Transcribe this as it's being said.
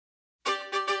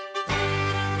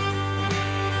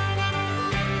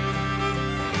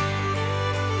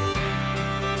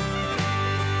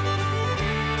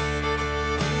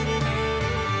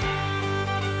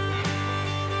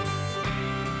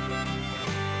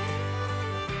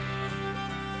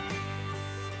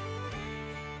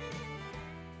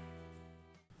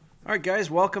All right,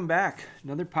 guys, welcome back.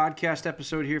 Another podcast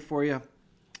episode here for you.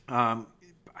 I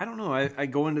don't know. I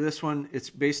go into this one. It's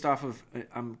based off of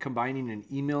I'm combining an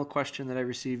email question that I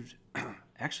received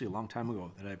actually a long time ago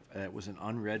that was an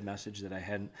unread message that I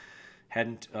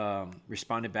hadn't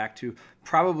responded back to.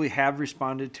 Probably have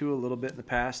responded to a little bit in the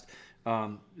past.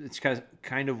 It's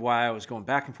kind of why I was going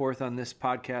back and forth on this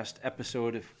podcast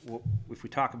episode. If we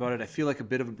talk about it, I feel like a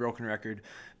bit of a broken record,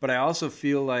 but I also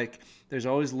feel like there's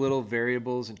always little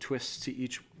variables and twists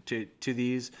to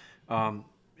these,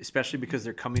 especially because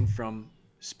they're coming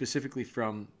specifically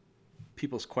from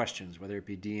people's questions, whether it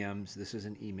be DMs. This is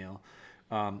an email.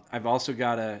 I've also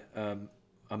got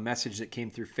a message that came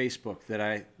through Facebook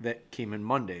that came in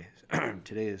Monday.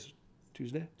 Today is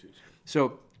Tuesday.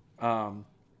 So.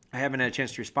 I haven't had a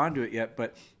chance to respond to it yet,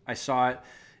 but I saw it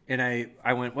and I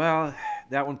went, well,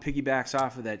 that one piggybacks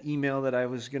off of that email that I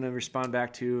was going to respond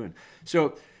back to. And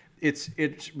so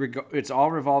it's all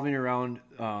revolving around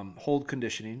hold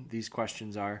conditioning. These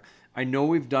questions are. I know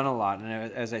we've done a lot.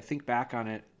 And as I think back on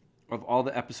it, of all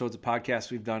the episodes of podcasts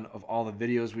we've done, of all the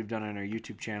videos we've done on our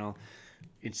YouTube channel,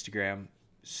 Instagram,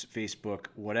 Facebook,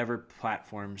 whatever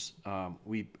platforms,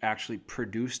 we actually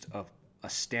produced a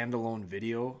standalone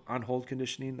video on hold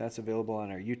conditioning that's available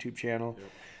on our YouTube channel. Yep.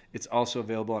 It's also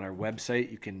available on our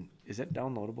website. Is that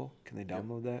downloadable? Can they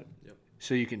download that? Yep.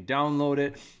 So you can download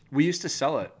it. We used to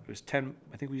sell it. It was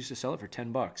I think we used to sell it for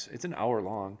 $10. It's an hour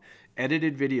long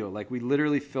edited video. Like we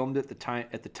literally filmed it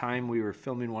at the time we were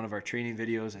filming one of our training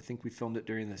videos. I think we filmed it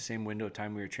during the same window of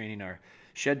time we were training our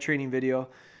shed training video.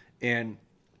 And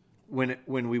when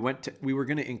we were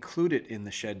going to include it in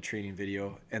the shed training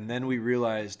video, and then we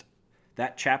realized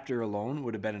that chapter alone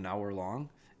would have been an hour long,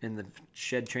 and the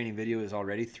shed training video is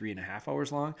already 3.5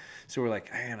 hours long. So we're like,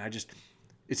 man,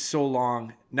 it's so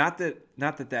long. Not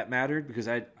that mattered, because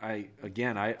I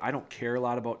don't care a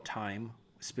lot about time,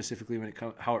 specifically when it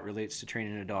comes how it relates to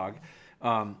training a dog.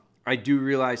 I do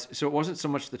realize, so it wasn't so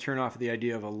much the turn off of the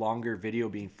idea of a longer video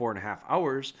being 4.5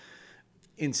 hours,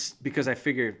 because I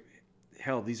figured,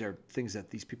 hell, these are things that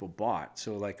these people bought.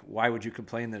 So like, why would you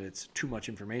complain that it's too much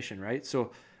information, right?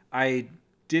 So I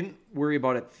didn't worry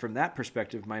about it from that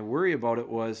perspective. My worry about it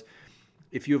was,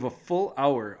 if you have a full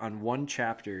hour on one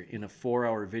chapter in a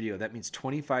 4-hour video, that means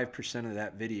 25% of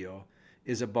that video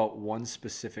is about one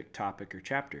specific topic or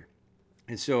chapter.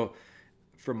 And so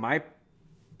from my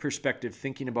perspective,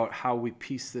 thinking about how we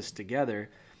piece this together,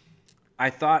 I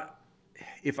thought,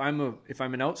 if I'm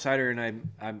an outsider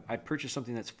and I purchase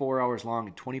something that's 4 hours long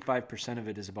and 25% of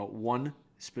it is about one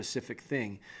specific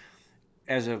thing,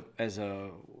 as a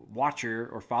watcher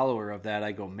or follower of that,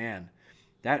 I go, man,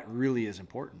 that really is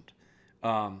important.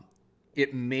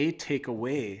 It may take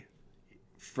away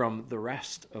from the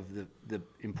rest of the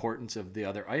importance of the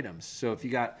other items. So if you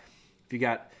got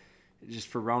just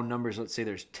for round numbers, let's say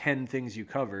there's 10 things you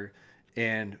cover,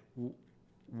 and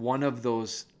one of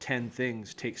those 10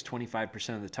 things takes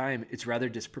 25% of the time, it's rather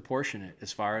disproportionate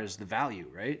as far as the value,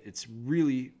 right? It's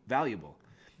really valuable.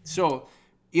 So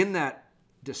in that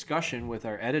discussion with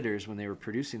our editors when they were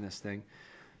producing this thing,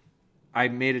 I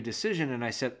made a decision and I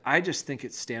said, I just think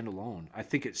it's standalone. I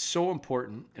think it's so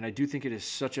important, and I do think it is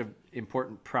such an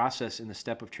important process in the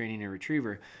step of training a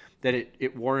retriever that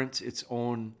it warrants its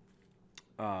own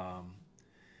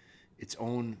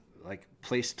like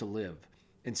place to live.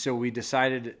 And so we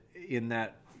decided, in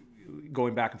that,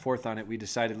 going back and forth on it, we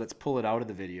decided, let's pull it out of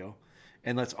the video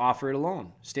and let's offer it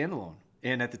alone, standalone.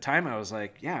 And at the time I was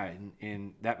like, yeah,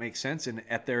 and that makes sense. And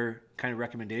at their kind of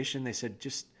recommendation, they said,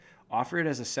 just offer it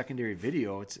as a secondary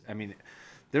video.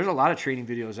 There's a lot of training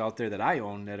videos out there that I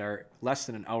own that are less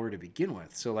than an hour to begin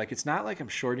with. So like, it's not like I'm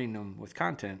shorting them with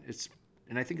content.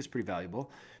 And I think it's pretty valuable.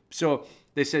 So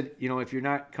they said, if you're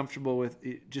not comfortable with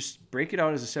it, just break it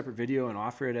out as a separate video and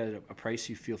offer it at a price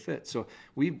you feel fit. So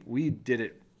we did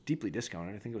it deeply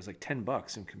discounted. I think it was like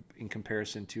 $10 in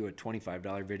comparison to a $25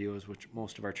 videos, which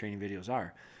most of our training videos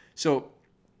are. So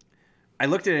I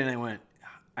looked at it and I went,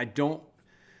 I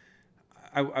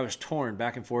was torn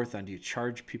back and forth on, do you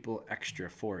charge people extra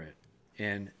for it?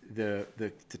 And the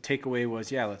takeaway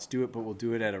was, yeah, let's do it, but we'll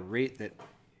do it at a rate that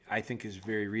I think is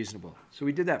very reasonable. So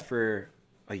we did that for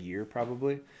a year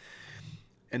probably.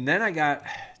 And then I got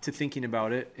to thinking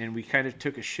about it, and we kind of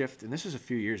took a shift, and this was a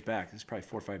few years back. This is probably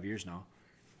 4 or 5 years now.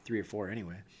 3 or 4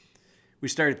 anyway. We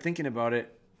started thinking about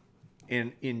it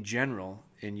in general,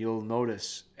 and you'll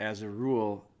notice, as a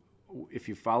rule, if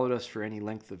you followed us for any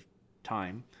length of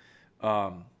time,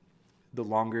 the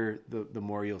longer, the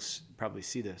more you'll probably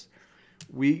see this.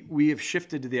 We have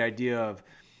shifted to the idea of,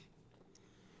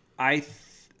 I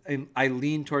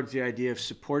lean towards the idea of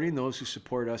supporting those who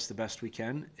support us the best we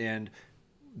can, and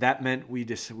that meant we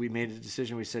made a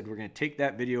decision. We said we're going to take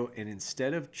that video, and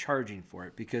instead of charging for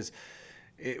it, because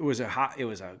it was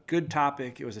a good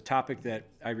topic. It was a topic that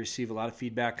I receive a lot of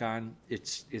feedback on.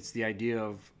 It's the idea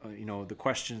of the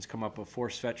questions come up of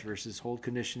force fetch versus hold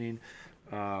conditioning,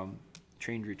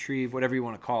 trained retrieve, whatever you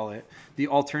want to call it. The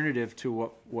alternative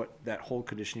to what that hold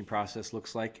conditioning process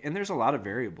looks like, and there's a lot of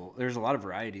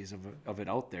varieties of it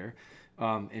out there,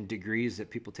 and degrees that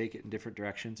people take it in different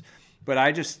directions. But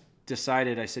I just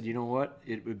decided, I said, you know what,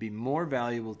 it would be more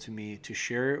valuable to me to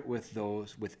share it with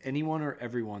anyone or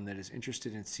everyone that is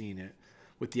interested in seeing it,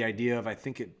 with the idea of, I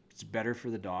think it's better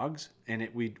for the dogs, and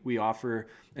we offer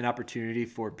an opportunity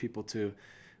for people to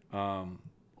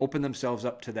open themselves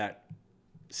up to that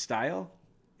style,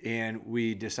 and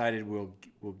we decided we'll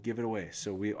give it away.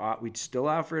 So we'd still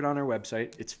offer it on our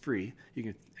website. It's free. You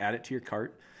can add it to your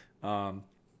cart. You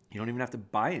don't even have to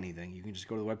buy anything. You can just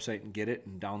go to the website and get it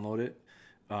and download it.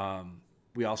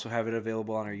 We also have it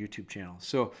available on our YouTube channel.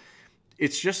 So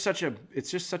it's just such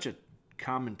a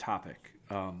common topic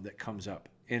that comes up,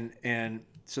 and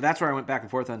so that's where I went back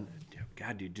and forth on,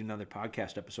 God, dude, do another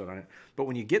podcast episode on it. But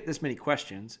when you get this many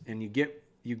questions and you get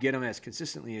them as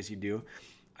consistently as you do,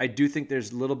 I do think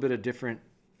there's a little different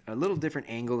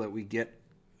angle that we get.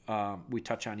 We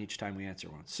touch on each time we answer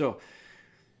one. So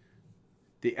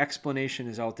the explanation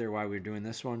is out there why we're doing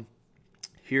this one.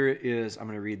 Here it is. I'm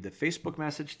going to read the Facebook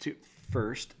message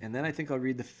first, and then I think I'll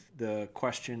read the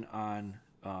question on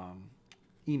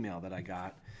email that I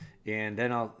got, and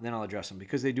then I'll address them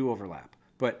because they do overlap.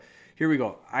 But here we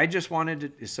go. I just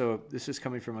wanted to. So this is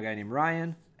coming from a guy named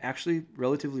Ryan, actually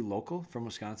relatively local from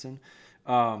Wisconsin.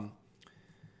 I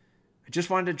just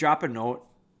wanted to drop a note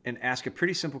and ask a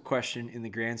pretty simple question in the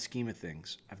grand scheme of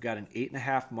things. I've got an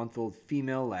 8.5-month-old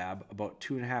female lab about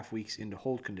 2.5 weeks into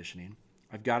hold conditioning.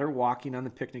 I've got her walking on the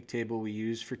picnic table we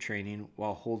use for training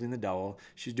while holding the dowel.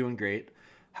 She's doing great.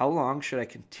 How long should I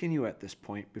continue at this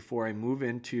point before I move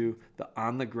into the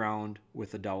on the ground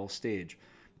with the dowel stage?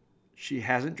 She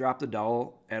hasn't dropped the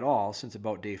dowel at all since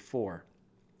about day 4,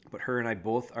 but her and I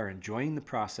both are enjoying the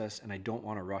process, and I don't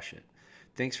want to rush it.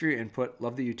 Thanks for your input.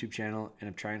 Love the YouTube channel, and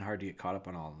I'm trying hard to get caught up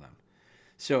on all of them.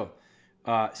 So,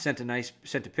 sent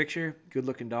a picture, good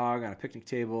looking dog on a picnic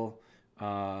table,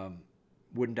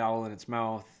 wooden dowel in its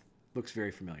mouth, looks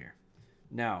very familiar.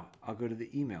 Now, I'll go to the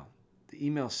email. The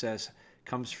email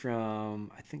comes from,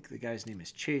 I think the guy's name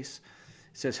is Chase.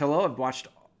 It says, hello, I've watched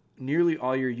nearly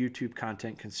all your YouTube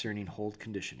content concerning hold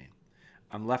conditioning.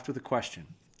 I'm left with a question.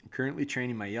 I'm currently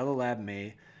training my yellow lab,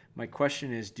 May. My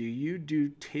question is, do you do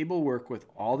table work with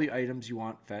all the items you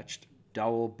want fetched,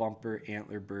 dowel, bumper,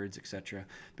 antler, birds, etc.,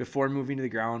 before moving to the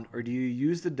ground, or do you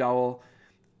use the dowel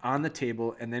on the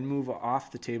table and then move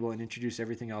off the table and introduce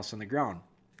everything else on the ground?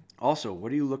 Also,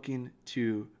 what are you looking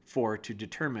for to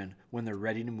determine when they're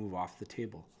ready to move off the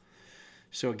table?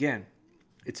 So again,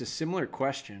 it's a similar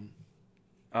question,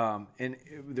 and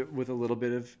with a little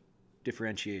bit of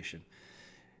differentiation.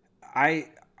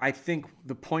 I think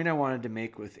the point I wanted to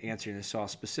make with answering this, so I'll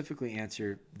specifically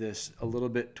answer this a little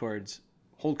bit towards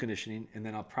hold conditioning, and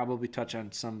then I'll probably touch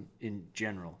on some in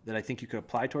general that I think you could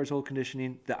apply towards hold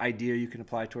conditioning. The idea you can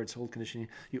apply towards hold conditioning,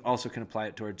 you also can apply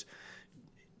it towards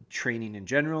training in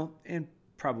general and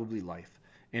probably life.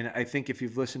 And I think if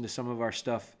you've listened to some of our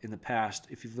stuff in the past,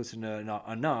 if you've listened to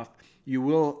enough, you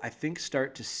will, I think,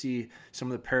 start to see some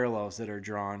of the parallels that are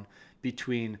drawn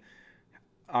between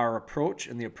our approach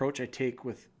and the approach I take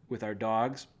with our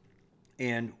dogs,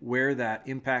 and where that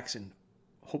impacts and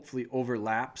hopefully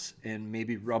overlaps and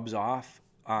maybe rubs off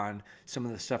on some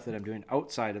of the stuff that I'm doing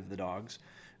outside of the dogs.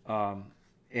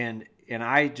 And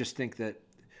I just think that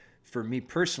for me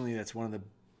personally, that's one of the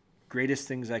greatest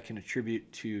things I can attribute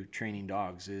to training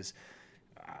dogs is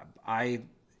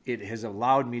it has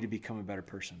allowed me to become a better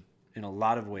person in a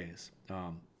lot of ways.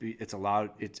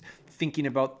 It's thinking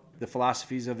about the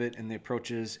philosophies of it and the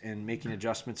approaches and making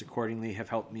adjustments accordingly have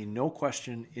helped me, no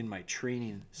question, in my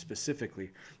training specifically,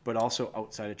 but also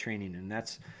outside of training. And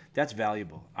that's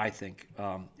valuable, I think.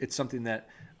 It's something that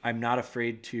I'm not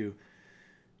afraid to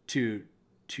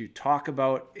talk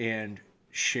about and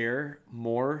share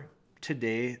more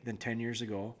today than 10 years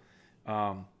ago.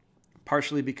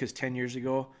 Partially because 10 years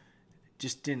ago,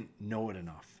 just didn't know it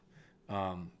enough.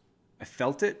 I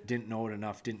felt it, didn't know it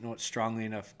enough, didn't know it strongly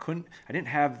enough. I didn't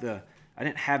have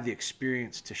the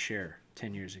experience to share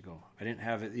 10 years ago. I didn't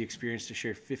have the experience to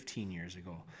share 15 years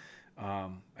ago.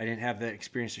 I didn't have the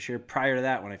experience to share prior to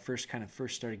that when I first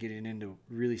started getting into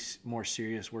really more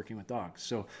serious working with dogs.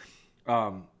 So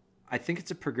I think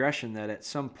it's a progression that at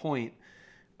some point,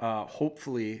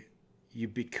 hopefully, you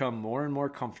become more and more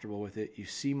comfortable with it. You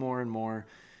see more and more.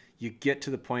 you get to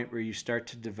the point where you start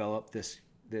to develop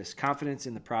this confidence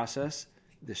in the process,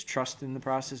 this trust in the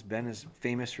process. Ben is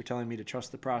famous for telling me to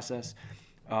trust the process.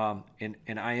 And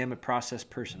I am a process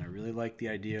person. I really like the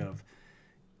idea of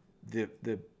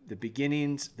the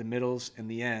beginnings, the middles, and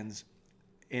the ends.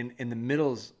 And the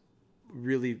middles,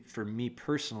 really, for me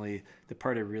personally, the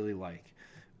part I really like.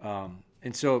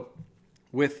 And so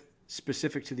with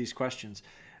specific to these questions,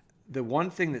 the one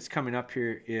thing that's coming up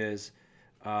here is,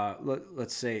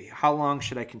 let's say, how long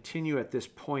should I continue at this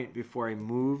point before I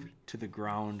move to the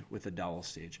ground with a dowel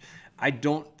stage? I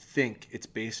don't think it's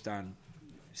based on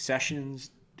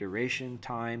sessions, duration,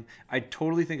 time. I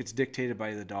totally think it's dictated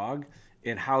by the dog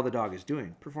and how the dog is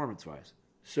doing performance-wise.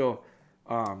 So,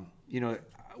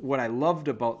 what I loved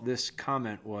about this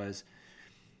comment was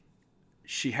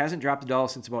she hasn't dropped the dowel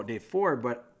since about day 4,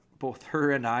 but both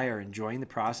her and I are enjoying the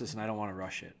process, and I don't want to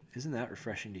rush it. Isn't that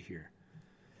refreshing to hear?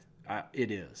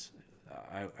 It is.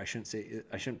 I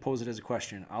shouldn't pose it as a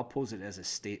question. I'll pose it as a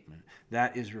statement.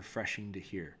 That is refreshing to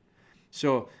hear.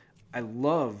 So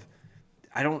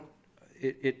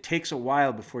it takes a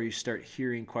while before you start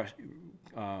hearing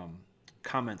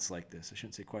comments like this. I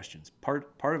shouldn't say questions. Part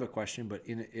of a question, but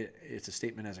it's a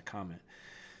statement as a comment.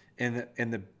 And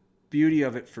the beauty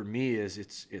of it for me is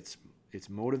it's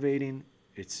motivating.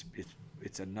 It's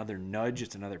another nudge.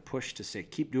 It's another push to say,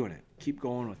 keep doing it. Keep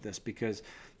going with this, because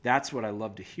that's what I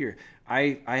love to hear.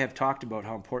 I have talked about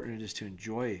how important it is to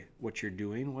enjoy what you're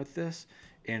doing with this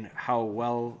and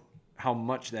how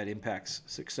much that impacts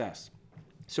success.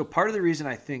 So part of the reason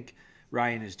I think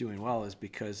Ryan is doing well is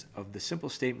because of the simple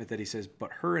statement that he says,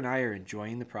 but her and I are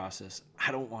enjoying the process.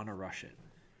 I don't want to rush it.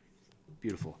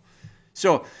 Beautiful.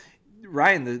 So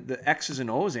Ryan, the X's and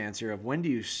O's answer of when do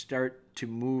you start to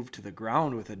move to the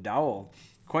ground with a dowel,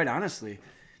 quite honestly,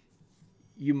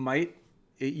 you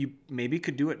maybe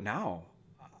could do it now.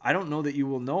 I don't know that you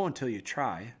will know until you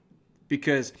try,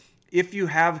 because if you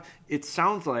have, it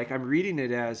sounds like I'm reading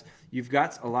it as you've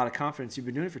got a lot of confidence. You've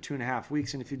been doing it for 2.5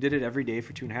 weeks. And if you did it every day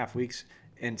for 2.5 weeks,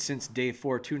 and since day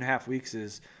 4, 2.5 weeks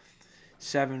is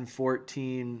 7,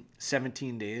 14,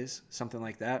 17 days, something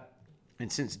like that.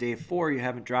 And since day 4, you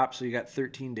haven't dropped. So you got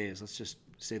 13 days. Let's just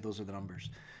say those are the numbers.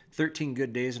 13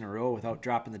 good days in a row without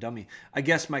dropping the dummy. I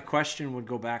guess my question would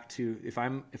go back to, if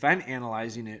I'm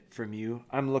analyzing it from you,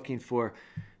 I'm looking for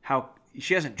how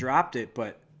she hasn't dropped it,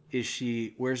 but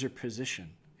where's her position?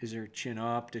 Is her chin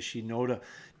up? Does she know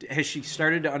has she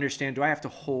started to understand, do I have to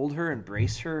hold her and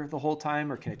brace her the whole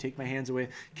time, or can I take my hands away?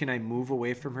 Can I move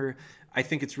away from her? I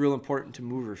think it's real important to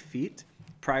move her feet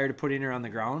prior to putting her on the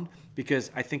ground,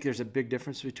 because I think there's a big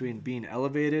difference between being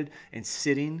elevated and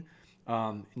sitting.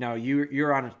 Now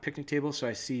you're on a picnic table, so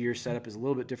I see your setup is a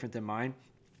little bit different than mine.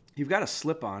 You've got a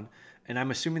slip on, and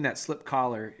I'm assuming that slip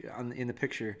collar in the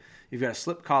picture, you've got a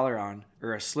slip collar on,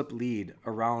 or a slip lead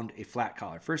around a flat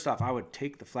collar. First off, I would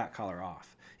take the flat collar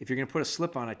off. If you're going to put a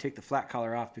slip on, I take the flat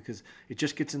collar off, because it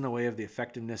just gets in the way of the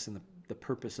effectiveness and the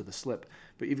purpose of the slip.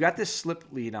 But you've got this slip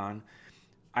lead on.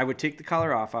 I would take the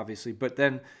collar off, obviously, but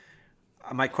then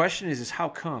my question is how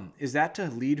come? Is that to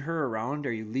lead her around?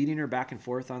 Are you leading her back and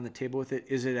forth on the table with it?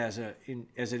 Is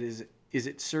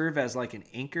it serve as like an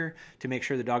anchor to make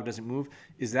sure the dog doesn't move?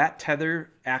 Is that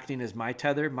tether acting as my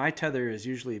tether? My tether is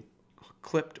usually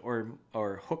clipped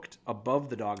or hooked above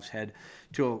the dog's head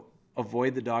to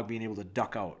avoid the dog being able to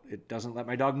duck out. It doesn't let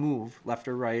my dog move left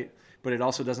or right, but it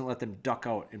also doesn't let them duck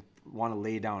out and want to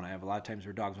lay down. I have a lot of times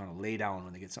where dogs want to lay down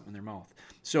when they get something in their mouth.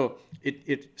 So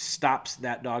it stops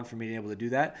that dog from being able to do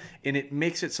that. And it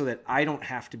makes it so that I don't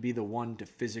have to be the one to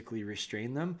physically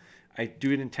restrain them. I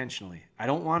do it intentionally. I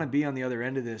don't want to be on the other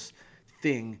end of this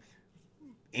thing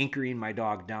anchoring my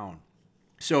dog down.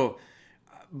 So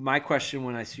my question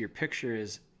when I see your picture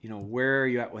is, where are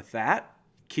you at with that?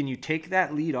 Can you take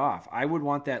that lead off? I would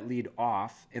want that lead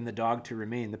off and the dog to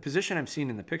remain. The position I'm seeing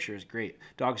in the picture is great.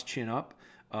 Dog's chin up.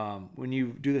 When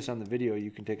you do this on the video,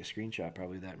 you can take a screenshot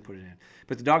probably of that and put it in.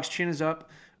 But the dog's chin is up.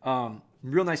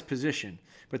 Real nice position.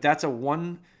 But that's a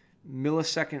 1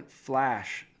 millisecond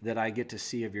flash that I get to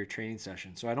see of your training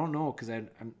session. So I don't know, because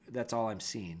that's all I'm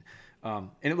seeing. And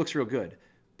it looks real good.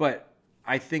 But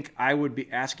I think I would be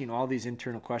asking all these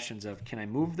internal questions of, can I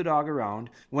move the dog around?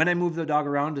 When I move the dog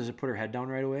around, does it put her head down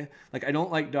right away? Like, I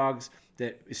don't like dogs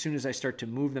that as soon as I start to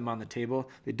move them on the table,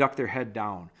 they duck their head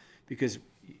down. Because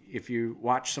if you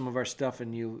watch some of our stuff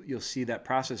and you'll see that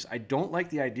process, I don't like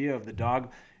the idea of the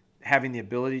dog having the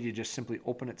ability to just simply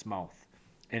open its mouth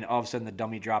and all of a sudden the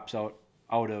dummy drops or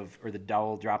the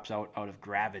dowel drops out of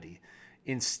gravity.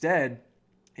 Instead,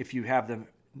 if you have them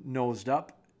nosed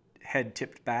up, head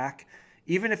tipped back,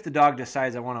 even if the dog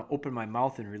decides I want to open my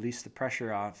mouth and release the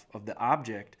pressure off of the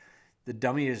object, the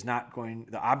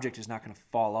object is not going to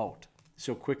fall out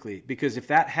so quickly. Because if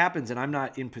that happens and I'm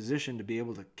not in position to be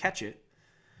able to catch it,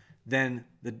 then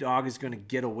the dog is going to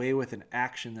get away with an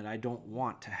action that I don't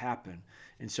want to happen.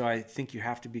 And so I think you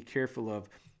have to be careful of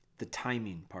the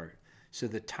timing part. So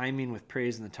the timing with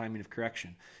praise and the timing of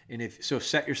correction. And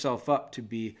set yourself up to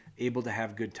be able to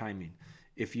have good timing.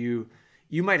 If you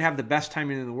might have the best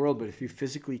timing in the world, but if you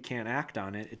physically can't act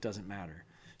on it, it doesn't matter.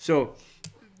 So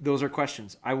those are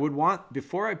questions. I would want,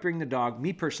 before I bring the dog,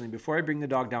 me personally, before I bring the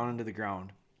dog down into the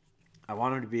ground, I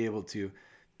want him to be able to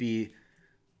be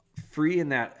free in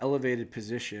that elevated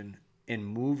position and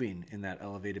moving in that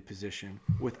elevated position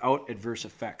without adverse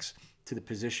effects to the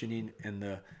positioning and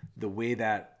the way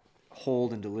that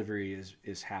hold and delivery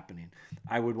is happening.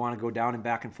 I would want to go down and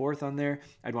back and forth on there.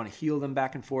 I'd want to heel them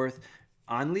back and forth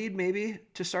on lead maybe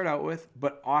to start out with,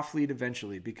 but off lead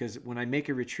eventually, because when I make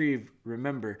a retrieve,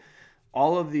 remember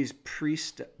all of these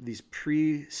pre-steps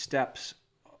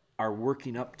are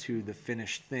working up to the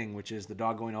finished thing, which is the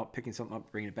dog going out, picking something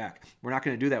up, bringing it back. We're not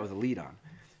going to do that with a lead on.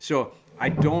 So I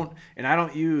don't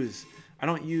use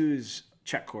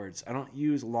check cords. I don't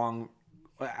use long.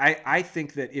 I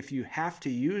think that if you have to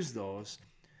use those,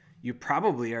 you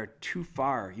probably are too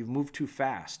far. You've moved too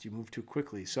fast. You move too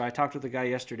quickly. So I talked with a guy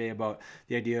yesterday about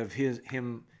the idea of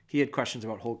him. He had questions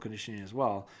about hold conditioning as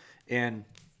well, and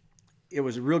it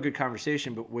was a real good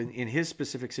conversation, but when in his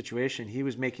specific situation, he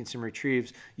was making some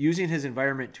retrieves using his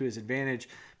environment to his advantage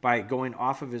by going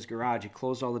off of his garage. He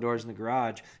closed all the doors in the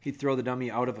garage. He'd throw the dummy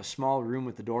out of a small room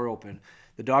with the door open.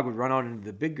 The dog would run out into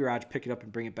the big garage, pick it up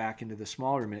and bring it back into the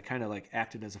small room. And it kind of like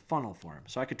acted as a funnel for him.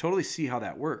 So I could totally see how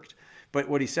that worked. But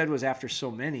what he said was after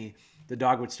so many, the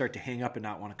dog would start to hang up and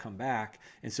not want to come back.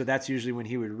 And so that's usually when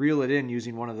he would reel it in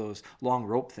using one of those long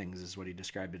rope things is what he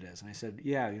described it as. And I said,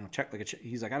 yeah, check like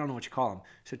he's like, I don't know what you call them. I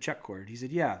said, check cord. He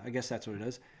said, yeah, I guess that's what it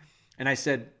is. And I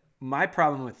said, my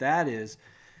problem with that is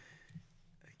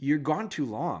you're gone too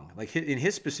long. Like in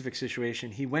his specific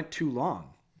situation, he went too long.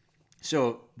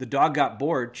 So the dog got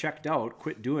bored, checked out,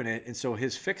 quit doing it. And so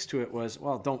his fix to it was,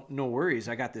 well, no worries.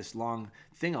 I got this long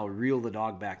thing I'll reel the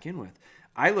dog back in with.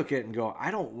 I look at it and go, I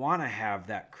don't want to have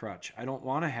that crutch. I don't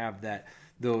want to have the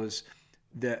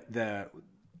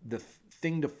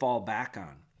thing to fall back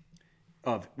on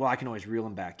of, well, I can always reel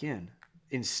him back in.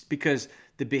 Because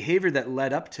the behavior that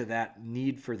led up to that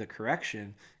need for the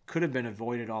correction could have been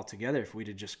avoided altogether if we'd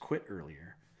have just quit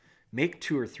earlier. Make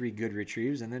 2 or 3 good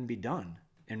retrieves and then be done.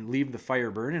 And leave the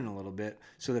fire burning a little bit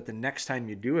so that the next time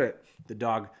you do it, the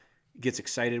dog gets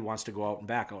excited, wants to go out and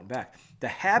back. The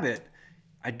habit,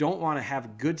 I don't want to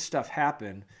have good stuff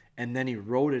happen and then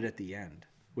erode it at the end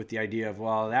with the idea of,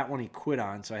 well, that one he quit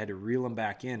on, so I had to reel him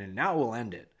back in, and now we'll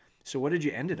end it. So what did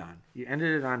you end it on? You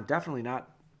ended it on definitely not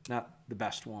the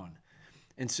best one.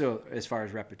 And so as far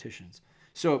as repetitions.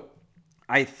 So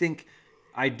I think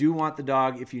I do want the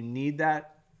dog, if you need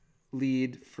that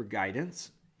lead for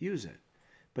guidance, use it.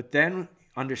 But then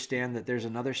understand that there's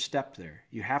another step there.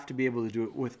 You have to be able to do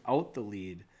it without the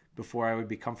lead before I would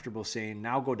be comfortable saying,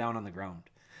 now go down on the ground.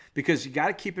 Because you got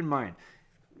to keep in mind,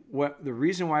 the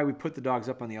reason why we put the dogs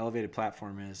up on the elevated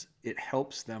platform is it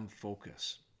helps them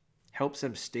focus, helps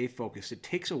them stay focused. It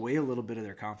takes away a little bit of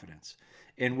their confidence.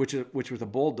 And which with a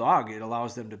bold dog, it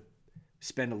allows them to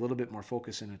spend a little bit more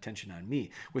focus and attention on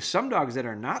me. With some dogs that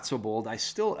are not so bold, I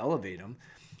still elevate them.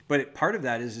 But part of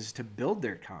that is to build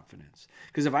their confidence.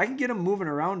 Because if I can get them moving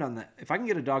around if I can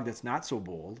get a dog that's not so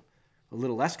bold, a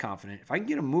little less confident, if I can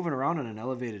get them moving around on an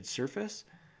elevated surface,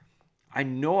 I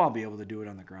know I'll be able to do it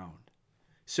on the ground.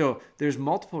 So there's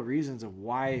multiple reasons of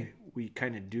why we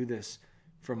kind of do this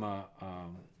from a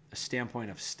standpoint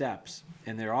of steps.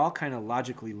 And they're all kind of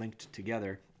logically linked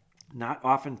together, not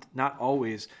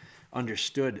always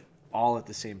understood all at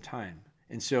the same time.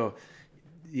 And so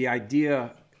the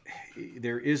idea,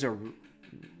 there is a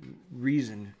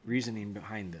reasoning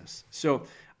behind this. So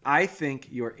I think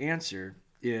your answer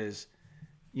is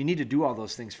you need to do all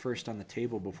those things first on the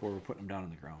table before we're putting them down on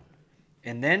the ground.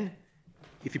 And then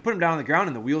if you put them down on the ground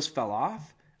and the wheels fell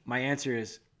off, my answer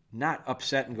is not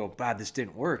upset and go, this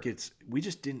didn't work. It's we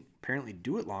just didn't apparently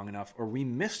do it long enough, or we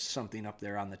missed something up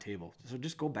there on the table. So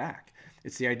just go back.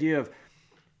 It's the idea of,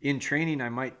 in training, I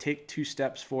might take 2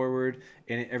 steps forward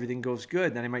and everything goes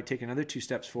good. Then I might take another 2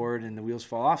 steps forward and the wheels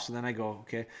fall off. So then I go,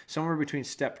 okay, somewhere between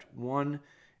step 1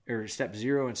 or step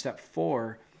 0 and step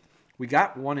 4, we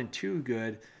got 1 and 2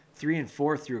 good. 3 and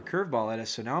 4 threw a curveball at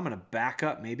us. So now I'm going to back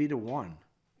up maybe to 1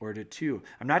 or to 2.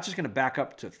 I'm not just going to back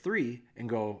up to 3 and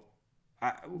go,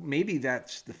 maybe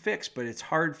that's the fix, but it's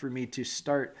hard for me to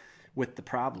start with the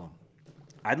problem.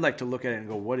 I'd like to look at it and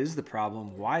go, what is the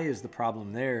problem? Why is the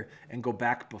problem there? And go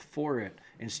back before it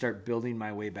and start building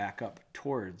my way back up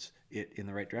towards it in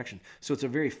the right direction. So it's a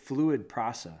very fluid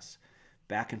process,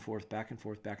 back and forth, back and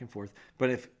forth, back and forth. But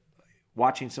if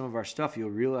watching some of our stuff, you'll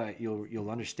realize you'll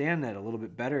understand that a little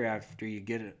bit better after you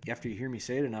get it, after you hear me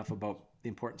say it enough about the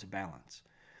importance of balance.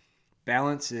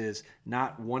 Balance is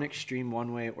not one extreme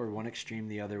one way or one extreme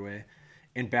the other way,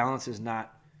 and balance is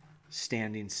not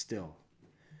standing still.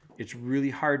 It's really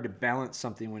hard to balance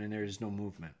something when there is no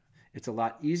movement. It's a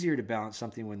lot easier to balance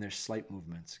something when there's slight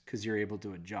movements because you're able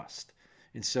to adjust.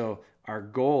 And so our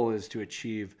goal is to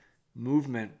achieve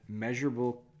movement,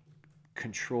 measurable,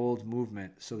 controlled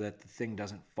movement so that the thing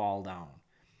doesn't fall down.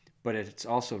 But it's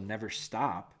also never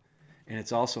stop, and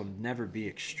it's also never be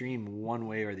extreme one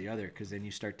way or the other because then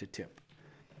you start to tip.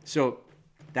 So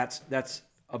that's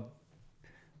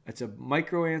a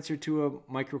micro answer to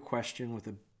a micro question with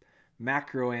a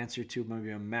macro answer to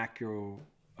maybe a macro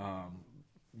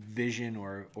vision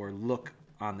or look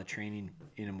on the training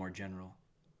in a more general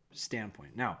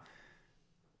standpoint. Now,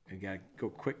 I got to go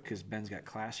quick because Ben's got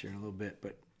class here in a little bit,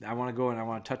 but I want to go and I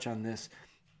want to touch on this.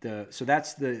 That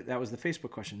was the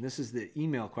Facebook question. This is the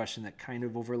email question that kind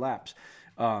of overlaps.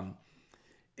 And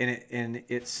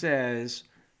it says,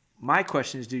 my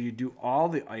question is, do you do all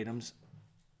the items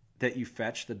that you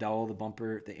fetch, the dowel, the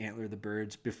bumper, the antler, the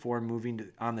birds, before moving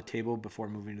on the table, before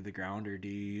moving to the ground? Or do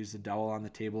you use the dowel on the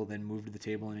table, then move to the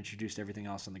table and introduce everything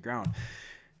else on the ground?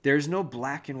 There's no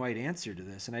black and white answer to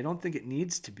this, and I don't think it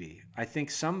needs to be. I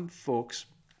think some folks,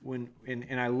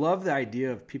 and I love the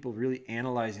idea of people really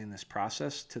analyzing this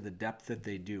process to the depth that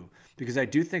they do, because I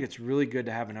do think it's really good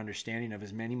to have an understanding of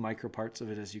as many micro parts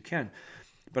of it as you can.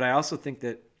 But I also think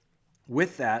that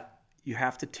with that, you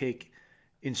have to take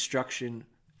instruction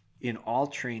in all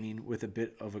training with a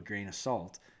bit of a grain of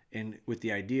salt, and with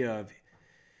the idea of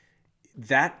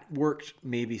that worked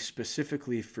maybe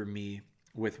specifically for me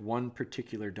with one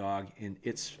particular dog in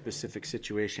its specific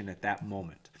situation at that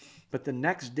moment. But the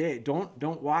next day,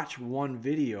 don't watch one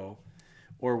video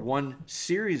or one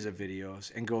series of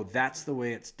videos and go, that's the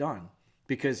way it's done.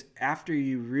 Because after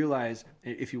you realize,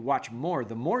 if you watch more,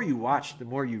 the more you watch, the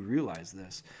more you realize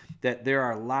this, that there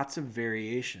are lots of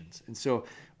variations. And so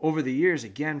over the years,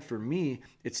 again, for me,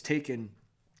 it's taken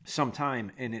some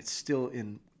time and it's still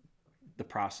in the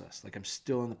process. Like I'm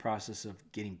still in the process of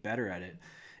getting better at it,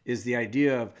 is the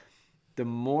idea of the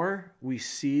more we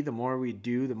see, the more we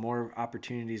do, the more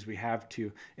opportunities we have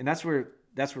to, and that's where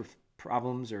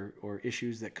problems or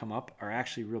issues that come up are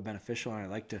actually real beneficial. And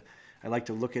I like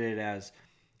to look at it as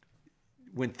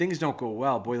when things don't go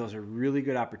well, boy, those are really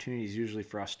good opportunities usually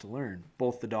for us to learn,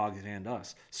 both the dogs and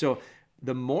us. So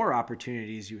the more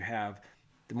opportunities you have,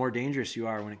 the more dangerous you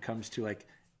are when it comes to like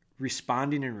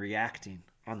responding and reacting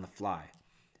on the fly,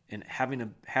 and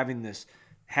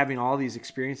having all these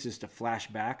experiences to flash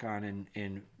back on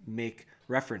and make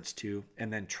reference to,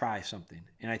 and then try something.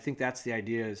 And I think that's the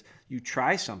idea, is you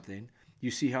try something,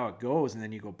 you see how it goes, and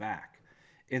then you go back.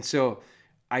 And so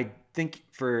I think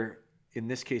in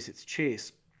this case, it's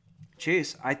Chase.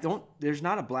 There's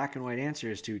not a black and white answer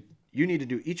as to you need to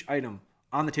do each item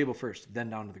on the table first, then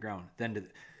down to the ground,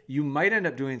 you might end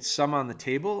up doing some on the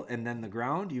table and then the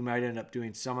ground. You might end up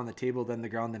doing some on the table, then the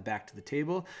ground, then back to the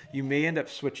table. You may end up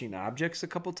switching objects a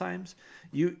couple times.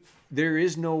 There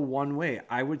is no one way.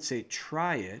 I would say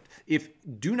try it.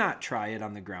 Do not try it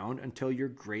on the ground until you're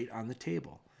great on the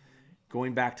table.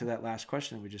 Going back to that last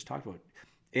question that we just talked about.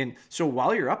 And so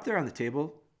while you're up there on the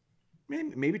table,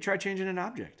 maybe try changing an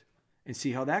object and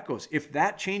see how that goes. If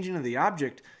that changing of the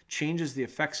object changes the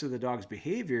effects of the dog's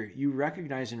behavior, you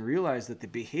recognize and realize that the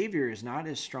behavior is not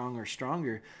as strong or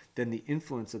stronger than the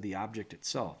influence of the object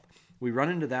itself. We run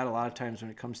into that a lot of times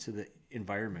when it comes to the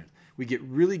environment. We get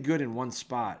really good in one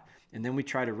spot, and then we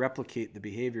try to replicate the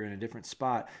behavior in a different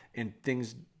spot, and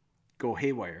things go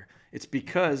haywire. It's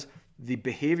because the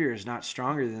behavior is not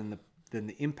stronger than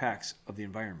the impacts of the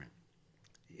environment.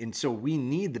 And so we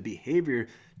need the behavior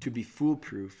to be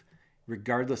foolproof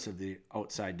regardless of the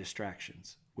outside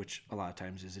distractions, which a lot of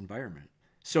times is environment.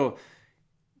 So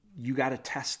you got to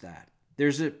test that.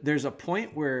 There's a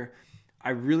point where I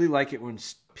really like it when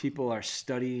people are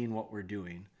studying what we're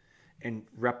doing and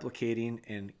replicating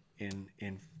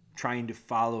and trying to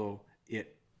follow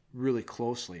it really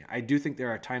closely. I do think there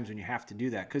are times when you have to do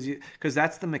that because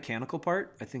that's the mechanical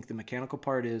part. I think the mechanical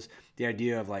part is the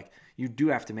idea of like you do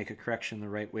have to make a correction the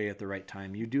right way at the right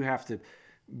time. You do have to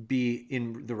be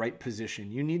in the right position.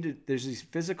 There's these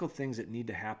physical things that need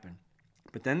to happen.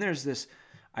 But then there's this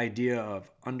idea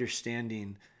of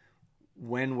understanding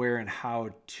when, where, and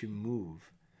how to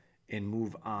move. and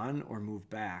move on or move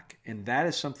back. And that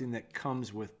is something that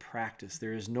comes with practice.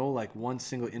 There is no like one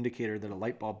single indicator that a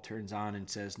light bulb turns on and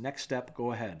says, next step,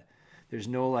 go ahead. There's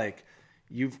no like,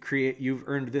 you've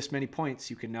earned this many points,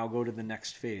 you can now go to the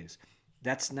next phase.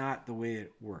 That's not the way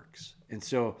it works. And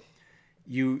so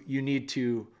you need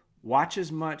to watch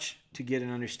as much to get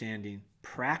an understanding,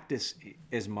 practice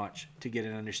as much to get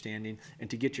an understanding, and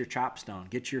to get your chops down,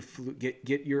 get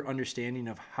your understanding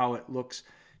of how it looks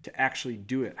to actually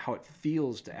do it, how it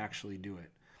feels to actually do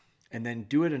it. And then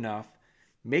do it enough,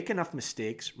 make enough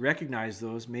mistakes, recognize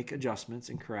those, make adjustments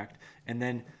and correct, and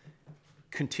then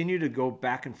continue to go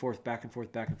back and forth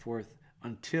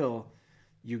until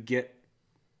you get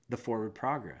the forward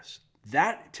progress.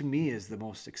 That to me is the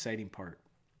most exciting part.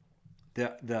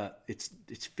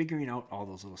 It's figuring out all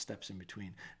those little steps in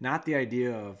between, not the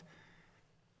idea of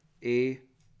A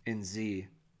and Z,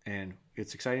 and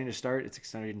it's exciting to start, it's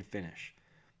exciting to finish.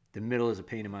 The middle is a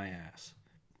pain in my ass.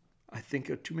 I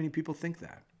think too many people think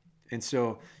that.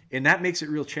 And that makes it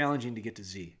real challenging to get to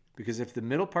Z. Because if the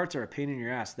middle parts are a pain in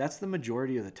your ass, that's the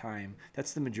majority of the time.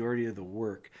 That's the majority of the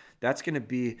work. That's going to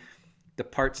be the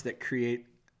parts that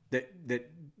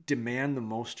demand the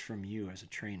most from you as a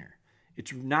trainer.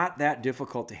 It's not that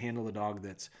difficult to handle a dog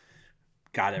that's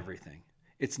got everything.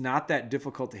 It's not that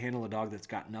difficult to handle a dog that's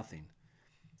got nothing.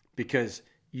 Because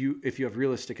if you have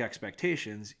realistic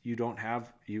expectations, you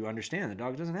understand the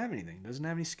dog doesn't have anything, doesn't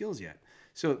have any skills yet.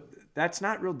 So that's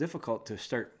not real difficult to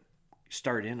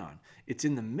start in on. It's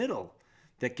in the middle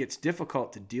that gets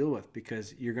difficult to deal with,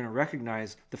 because you're going to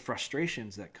recognize the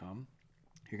frustrations that come.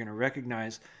 You're going to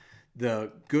recognize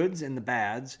the goods and the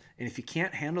bads. And if you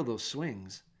can't handle those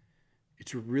swings,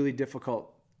 it's a really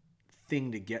difficult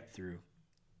thing to get through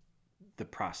the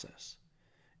process.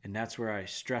 And that's where I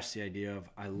stress the idea of,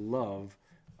 I love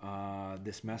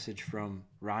this message from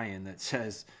Ryan that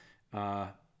says,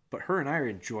 but her and I are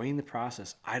enjoying the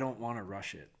process. I don't want to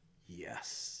rush it.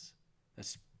 Yes.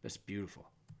 That's beautiful.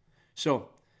 So,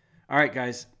 all right,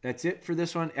 guys, that's it for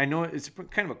this one. I know it's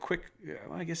kind of a quick,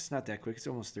 well, I guess it's not that quick. It's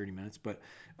almost 30 minutes, but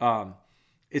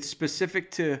it's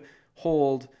specific to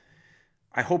hold.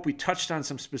 I hope we touched on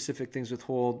some specific things with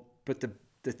hold, but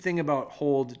the thing about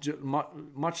hold,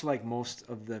 much like most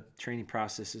of the training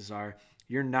processes are,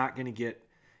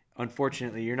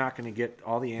 unfortunately, you're not going to get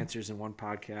all the answers in one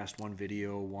podcast, one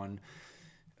video, one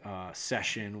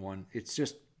session, it's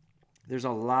just, there's a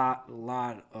lot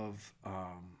of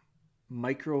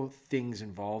micro things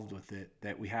involved with it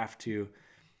that we have to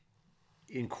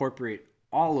incorporate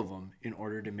all of them in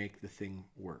order to make the thing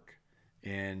work.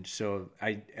 And so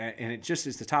and it just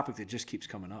is the topic that just keeps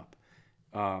coming up.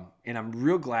 And I'm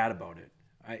real glad about it.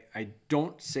 I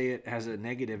don't say it as a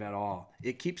negative at all.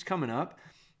 It keeps coming up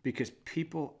because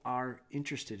people are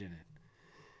interested in it.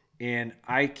 And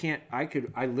I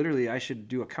should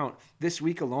do a count. This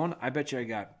week alone, I bet you I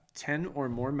got 10 or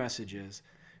more messages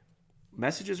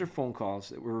or phone calls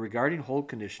that were regarding hold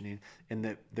conditioning,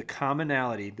 and the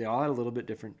commonality, they all had a little bit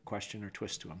different question or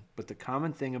twist to them. But the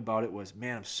common thing about it was,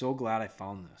 man, I'm so glad I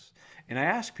found this. And I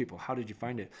asked people, how did you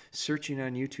find it? Searching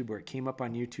on YouTube, where it came up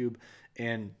on YouTube,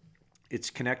 and it's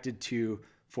connected to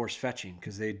force fetching,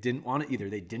 because they didn't want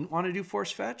to do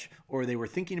force fetch, or they were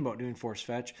thinking about doing force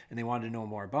fetch and they wanted to know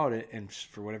more about it. And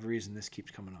for whatever reason, this keeps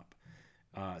coming up.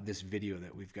 This video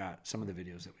that we've got, some of the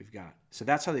videos that we've got. So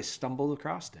that's how they stumbled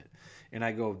across it. And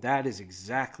I go, that is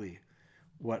exactly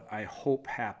what I hope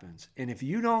happens. And if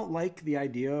you don't like the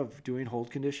idea of doing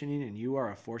hold conditioning and you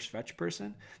are a force fetch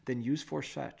person, then use force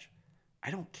fetch.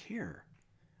 I don't care.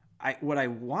 What I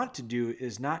want to do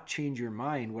is not change your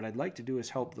mind. What I'd like to do is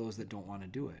help those that don't want to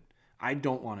do it. I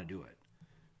don't want to do it.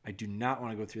 I do not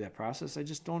want to go through that process. I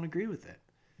just don't agree with it.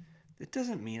 It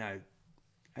doesn't mean I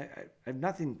have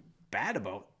nothing bad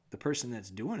about the person that's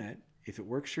doing it. If it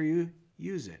works for you,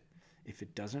 use it. If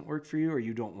it doesn't work for you, or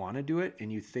you don't want to do it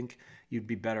and you think you'd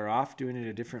be better off doing it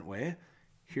a different way,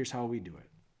 here's how we do it.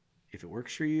 If it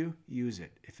works for you, use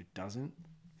it. If it doesn't,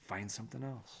 find something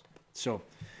else. So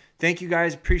thank you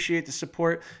guys. Appreciate the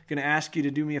support. Going to ask you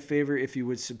to do me a favor if you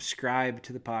would subscribe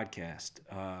to the podcast.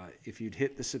 If you'd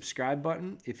hit the subscribe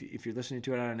button, if you're listening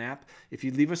to it on an app, if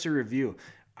you'd leave us a review.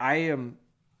 I am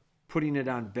putting it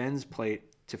on Ben's plate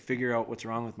to figure out what's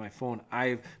wrong with my phone.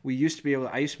 I used to be able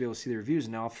to see the reviews,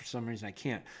 and now for some reason I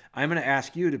can't. I'm going to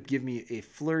ask you to give me a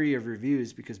flurry of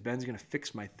reviews, because Ben's going to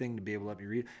fix my thing to be able to let me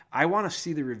read. I want to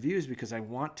see the reviews because I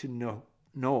want to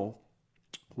know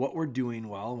what we're doing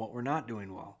well and what we're not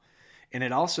doing well. And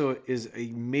it also is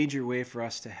a major way for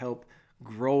us to help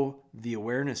grow the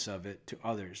awareness of it to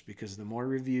others, because the more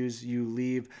reviews you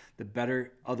leave, the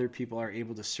better other people are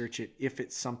able to search it if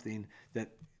it's something that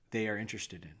they are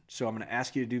interested in. So I'm going to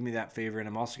ask you to do me that favor, and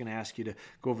I'm also going to ask you to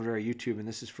go over to our YouTube, and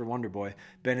this is for Wonder Boy.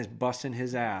 Ben is busting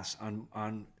his ass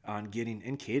on getting,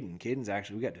 and Caden's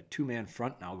actually, we got a 2-man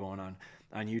front now going on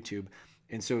YouTube.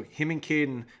 And so him and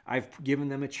Caden, I've given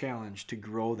them a challenge to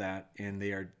grow that, and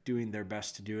they are doing their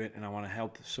best to do it, and I want to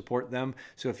help support them.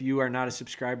 So if you are not a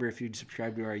subscriber, if you'd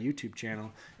subscribe to our YouTube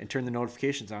channel and turn the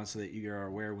notifications on so that you are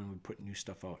aware when we put new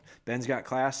stuff out. Ben's got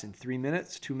class in 3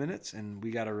 minutes, 2 minutes, and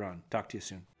we got to run. Talk to you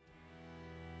soon.